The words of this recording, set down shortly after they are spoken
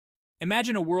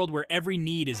Imagine a world where every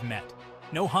need is met.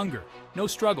 No hunger, no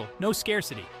struggle, no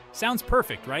scarcity. Sounds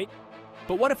perfect, right?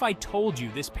 But what if I told you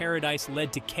this paradise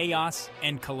led to chaos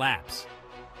and collapse?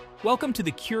 Welcome to the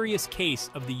curious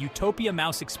case of the Utopia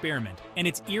mouse experiment and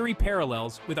its eerie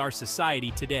parallels with our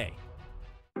society today.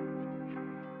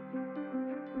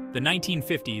 The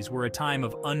 1950s were a time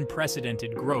of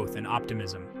unprecedented growth and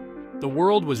optimism. The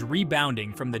world was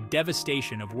rebounding from the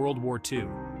devastation of World War II.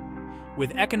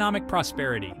 With economic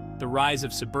prosperity, the rise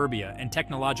of suburbia, and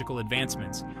technological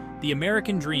advancements, the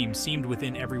American dream seemed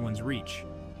within everyone's reach.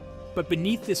 But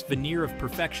beneath this veneer of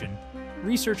perfection,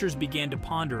 researchers began to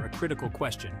ponder a critical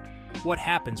question: what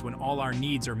happens when all our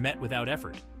needs are met without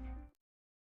effort?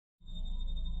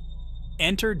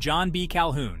 Enter John B.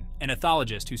 Calhoun, an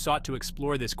ethologist who sought to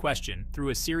explore this question through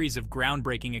a series of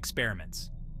groundbreaking experiments.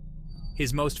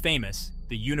 His most famous,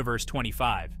 the Universe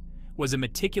 25, was a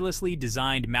meticulously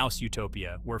designed mouse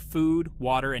utopia where food,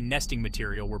 water, and nesting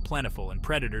material were plentiful and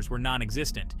predators were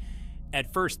non-existent.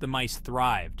 At first, the mice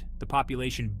thrived, the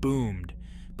population boomed,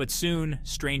 but soon,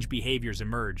 strange behaviors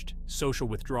emerged: social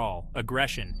withdrawal,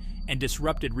 aggression, and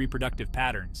disrupted reproductive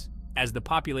patterns. As the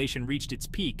population reached its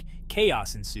peak,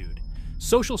 chaos ensued.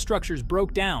 Social structures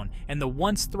broke down, and the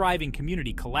once thriving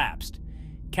community collapsed.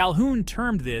 Calhoun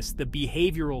termed this the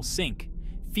behavioral sink.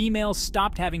 Females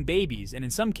stopped having babies, and in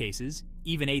some cases,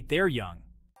 even ate their young.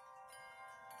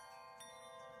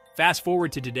 Fast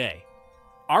forward to today.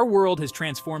 Our world has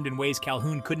transformed in ways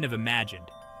Calhoun couldn't have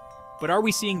imagined. But are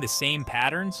we seeing the same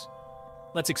patterns?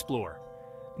 Let's explore.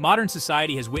 Modern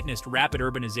society has witnessed rapid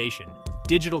urbanization,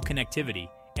 digital connectivity,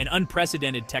 and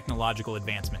unprecedented technological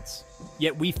advancements.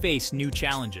 Yet we face new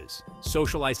challenges: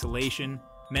 social isolation,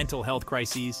 mental health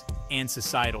crises, and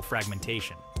societal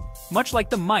fragmentation. Much like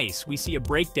the mice, we see a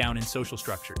breakdown in social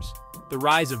structures. The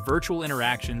rise of virtual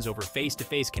interactions over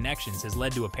face-to-face connections has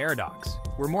led to a paradox.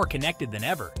 We're more connected than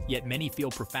ever, yet many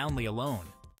feel profoundly alone.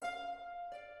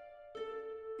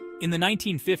 In the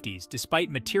 1950s, despite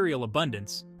material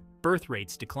abundance, birth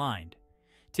rates declined.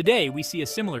 Today, we see a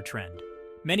similar trend.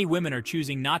 Many women are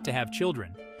choosing not to have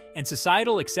children, and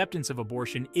societal acceptance of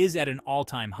abortion is at an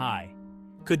all-time high.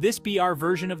 Could this be our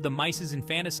version of the mice's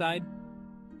infanticide?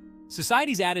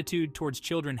 Society's attitude towards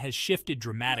children has shifted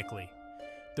dramatically.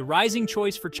 The rising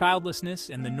choice for childlessness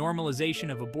and the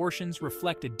normalization of abortions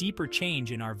reflect a deeper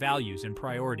change in our values and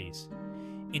priorities.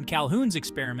 In Calhoun's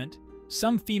experiment,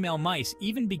 some female mice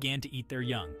even began to eat their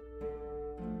young.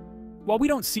 While we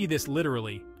don't see this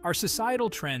literally, our societal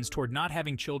trends toward not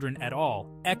having children at all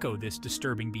echo this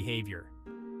disturbing behavior.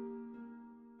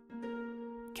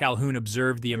 Calhoun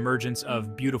observed the emergence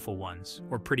of beautiful ones,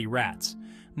 or pretty rats,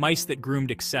 mice that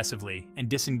groomed excessively and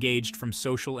disengaged from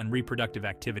social and reproductive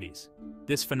activities.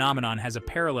 This phenomenon has a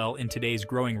parallel in today's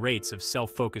growing rates of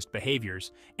self-focused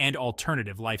behaviors and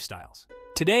alternative lifestyles.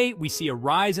 Today, we see a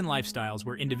rise in lifestyles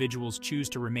where individuals choose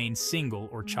to remain single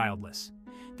or childless.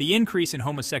 The increase in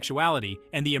homosexuality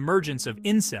and the emergence of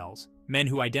incels, men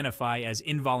who identify as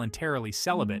involuntarily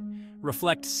celibate,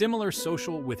 reflect similar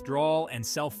social withdrawal and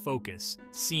self-focus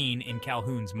seen in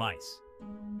Calhoun's mice.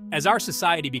 As our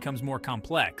society becomes more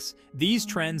complex, these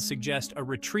trends suggest a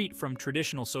retreat from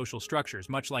traditional social structures,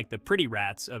 much like the pretty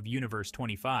rats of Universe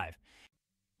 25.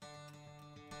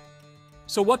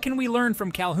 So what can we learn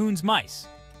from Calhoun's mice?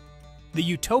 The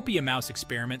Utopia mouse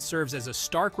experiment serves as a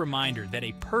stark reminder that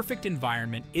a perfect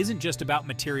environment isn't just about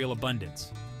material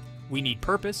abundance. We need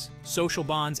purpose, social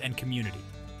bonds, and community.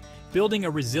 Building a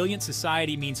resilient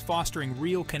society means fostering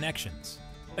real connections,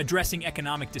 addressing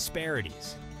economic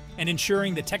disparities, and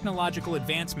ensuring that technological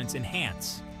advancements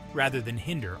enhance, rather than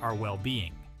hinder, our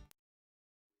well-being.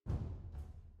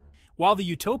 While the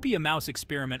Utopia mouse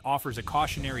experiment offers a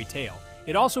cautionary tale,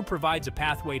 it also provides a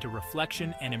pathway to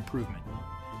reflection and improvement.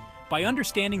 By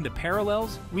understanding the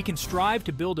parallels, we can strive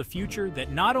to build a future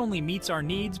that not only meets our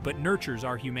needs but nurtures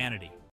our humanity.